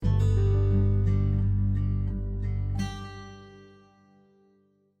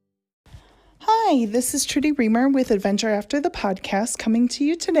Hi, this is Trudy Reamer with Adventure After the Podcast coming to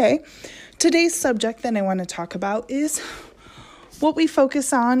you today. Today's subject that I want to talk about is what we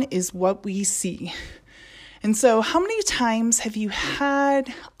focus on is what we see. And so how many times have you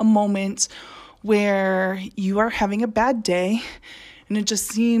had a moment where you are having a bad day and it just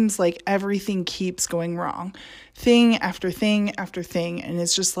seems like everything keeps going wrong? Thing after thing after thing, and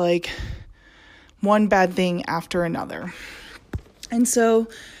it's just like one bad thing after another. And so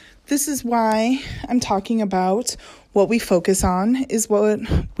this is why I'm talking about what we focus on is what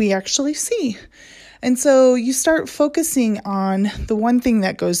we actually see. And so you start focusing on the one thing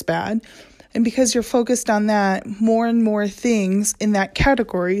that goes bad. And because you're focused on that, more and more things in that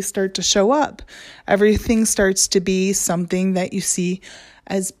category start to show up. Everything starts to be something that you see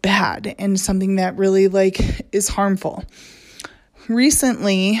as bad and something that really is harmful.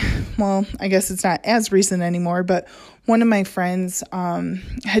 Recently, well, I guess it's not as recent anymore, but one of my friends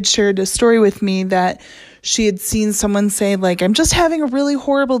had shared a story with me that she had seen someone say, I'm just having a really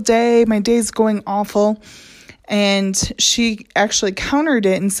horrible day. My day's going awful. And she actually countered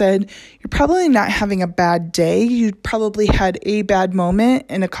it and said, you're probably not having a bad day. You probably had a bad moment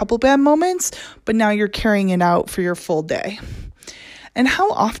and a couple bad moments, but now you're carrying it out for your full day. And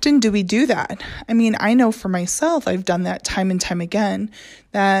how often do we do that? I mean, I know for myself, I've done that time and time again,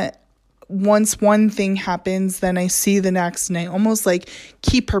 that once one thing happens, then I see the next and I almost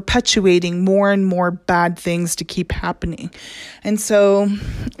keep perpetuating more and more bad things to keep happening. And so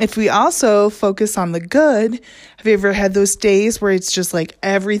if we also focus on the good, have you ever had those days where it's just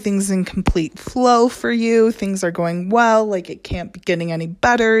everything's in complete flow for you? Things are going well, it can't be getting any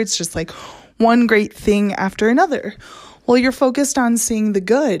better. It's just one great thing after another. Well, you're focused on seeing the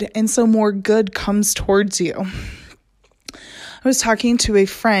good, and so more good comes towards you. I was talking to a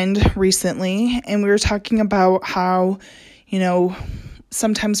friend recently, and we were talking about how,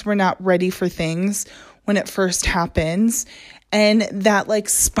 sometimes we're not ready for things when it first happens, and that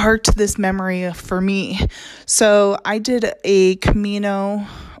sparked this memory for me. So I did a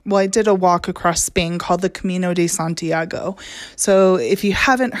walk across Spain called the Camino de Santiago. So if you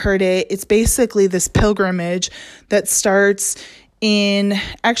haven't heard it, it's basically this pilgrimage that starts in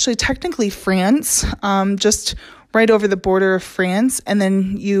actually technically France, just right over the border of France. And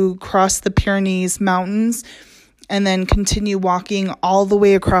then you cross the Pyrenees Mountains and then continue walking all the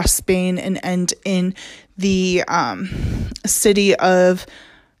way across Spain and end in the city of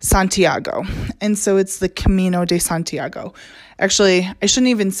Santiago. And so it's the Camino de Santiago. Actually, I shouldn't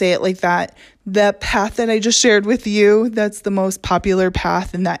even say it like that. The path that I just shared with you, that's the most popular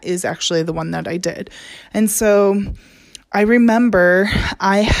path, and that is actually the one that I did. And so I remember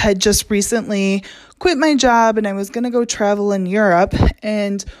I had just recently quit my job and I was going to go travel in Europe,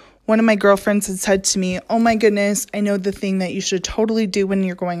 and one of my girlfriends had said to me, oh my goodness, I know the thing that you should totally do when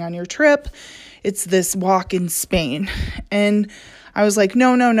you're going on your trip. It's this walk in Spain. And I was like,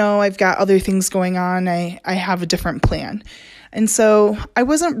 no, I've got other things going on. I have a different plan. And so I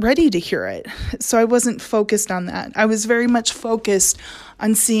wasn't ready to hear it. So I wasn't focused on that. I was very much focused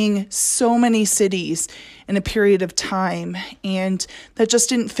on seeing so many cities in a period of time. And that just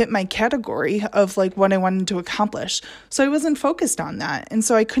didn't fit my category of what I wanted to accomplish. So I wasn't focused on that. And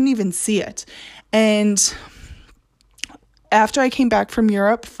so I couldn't even see it. And after I came back from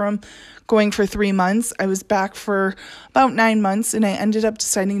Europe from going for 3 months, I was back for about 9 months, and I ended up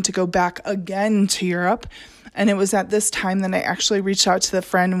deciding to go back again to Europe. And it was at this time that I actually reached out to the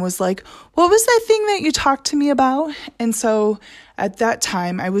friend and was like, what was that thing that you talked to me about? And so at that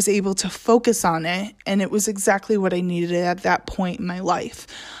time, I was able to focus on it, and it was exactly what I needed at that point in my life.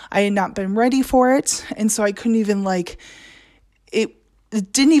 I had not been ready for it, and so I couldn't even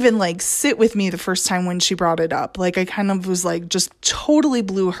it didn't even sit with me the first time when she brought it up. I kind of was just totally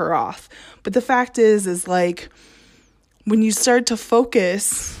blew her off. But the fact is when you start to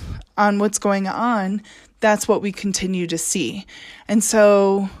focus on what's going on, that's what we continue to see. And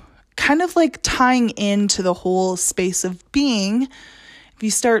so kind of tying into the whole space of being, if you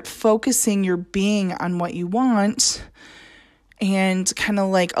start focusing your being on what you want and kind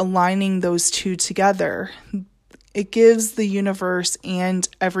of aligning those two together, it gives the universe and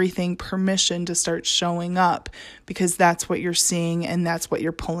everything permission to start showing up, because that's what you're seeing and that's what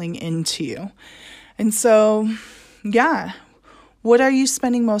you're pulling into you. And so, yeah, what are you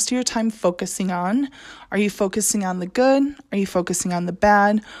spending most of your time focusing on? Are you focusing on the good? Are you focusing on the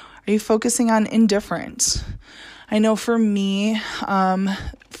bad? Are you focusing on indifferent? I know for me,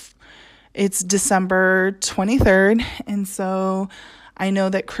 it's December 23rd, and so I know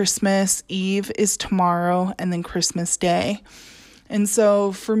that Christmas Eve is tomorrow and then Christmas Day. And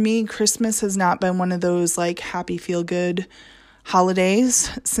so for me, Christmas has not been one of those happy feel good holidays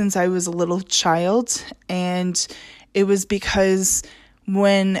since I was a little child, and it was because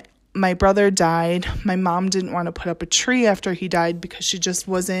when my brother died, my mom didn't want to put up a tree after he died because she just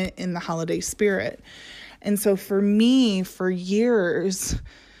wasn't in the holiday spirit. And so for me, for years,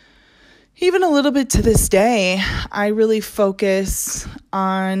 even a little bit to this day, I really focus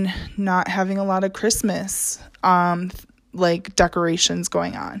on not having a lot of Christmas, decorations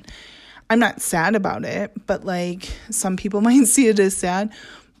going on. I'm not sad about it, but some people might see it as sad.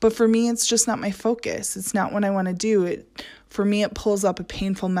 But for me, it's just not my focus. It's not what I want to do. For me, it pulls up a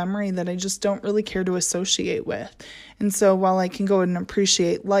painful memory that I just don't really care to associate with. And so while I can go and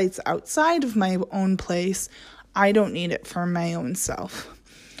appreciate lights outside of my own place, I don't need it for my own self.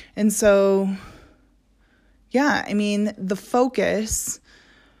 And so, the focus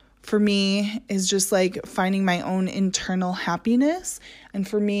for me is just finding my own internal happiness. And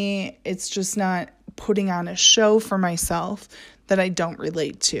for me, it's just not putting on a show for myself that I don't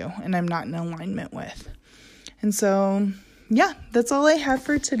relate to and I'm not in alignment with. And so, that's all I have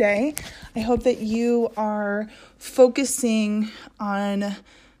for today. I hope that you are focusing on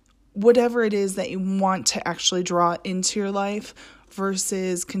whatever it is that you want to actually draw into your life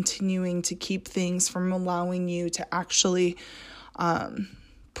versus continuing to keep things from allowing you to actually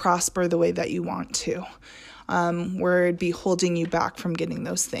prosper the way that you want to, where it'd be holding you back from getting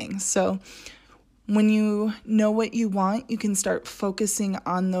those things. So when you know what you want, you can start focusing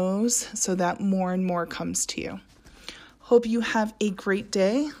on those so that more and more comes to you. Hope you have a great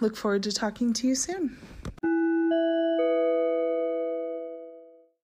day. Look forward to talking to you soon.